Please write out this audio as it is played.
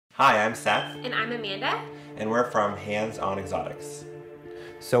Hi, I'm Seth. And I'm Amanda. And we're from Hands On Exotics.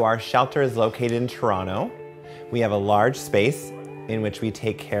 So our shelter is located in Toronto. We have a large space in which we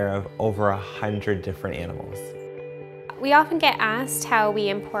take care of over 100 different animals. We often get asked how we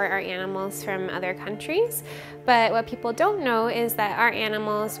import our animals from other countries, but what people don't know is that our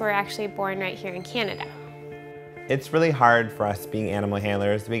animals were actually born right here in Canada. It's really hard for us being animal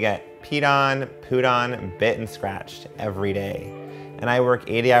handlers. We get peed on, pooed on, bit and scratched every day. And I work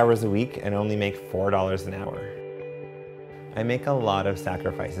 80 hours a week and only make $4 an hour. I make a lot of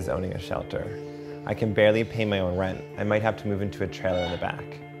sacrifices owning a shelter. I can barely pay my own rent. I might have to move into a trailer in the back.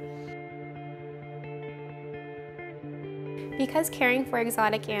 Because caring for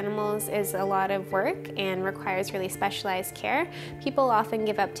exotic animals is a lot of work and requires really specialized care, people often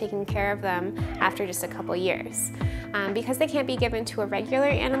give up taking care of them after just a couple years. Because they can't be given to a regular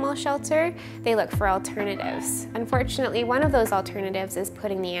animal shelter, they look for alternatives. Unfortunately, one of those alternatives is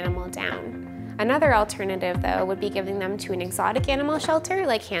putting the animal down. Another alternative, though, would be giving them to an exotic animal shelter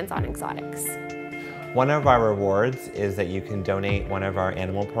like Hands On Exotics. One of our rewards is that you can donate one of our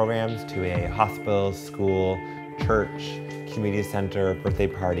animal programs to a hospital, school, church, community center, birthday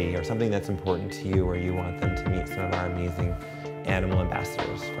party, or something that's important to you where you want them to meet some of our amazing animal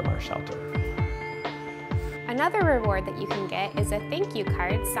ambassadors from our shelter. Another reward that you can get is a thank you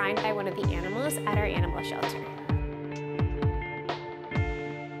card signed by one of the animals at our animal shelter.